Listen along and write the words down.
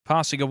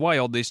Passing away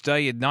on this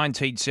day in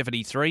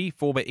 1973,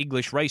 former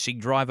English racing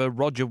driver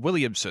Roger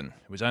Williamson,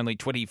 who was only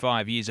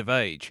 25 years of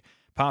age.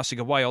 Passing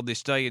away on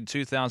this day in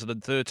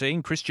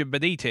 2013, Christian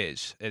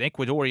Benitez, an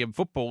Ecuadorian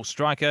football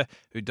striker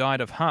who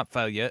died of heart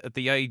failure at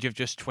the age of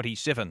just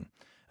 27.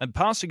 And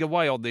passing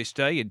away on this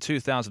day in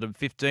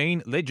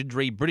 2015,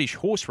 legendary British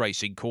horse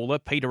racing caller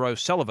Peter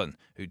O'Sullivan,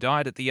 who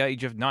died at the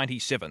age of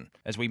 97.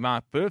 As we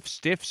mark births,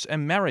 deaths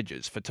and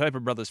marriages for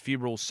Tobin Brothers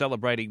Funerals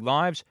Celebrating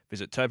Lives,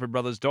 visit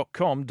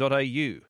tobinbrothers.com.au.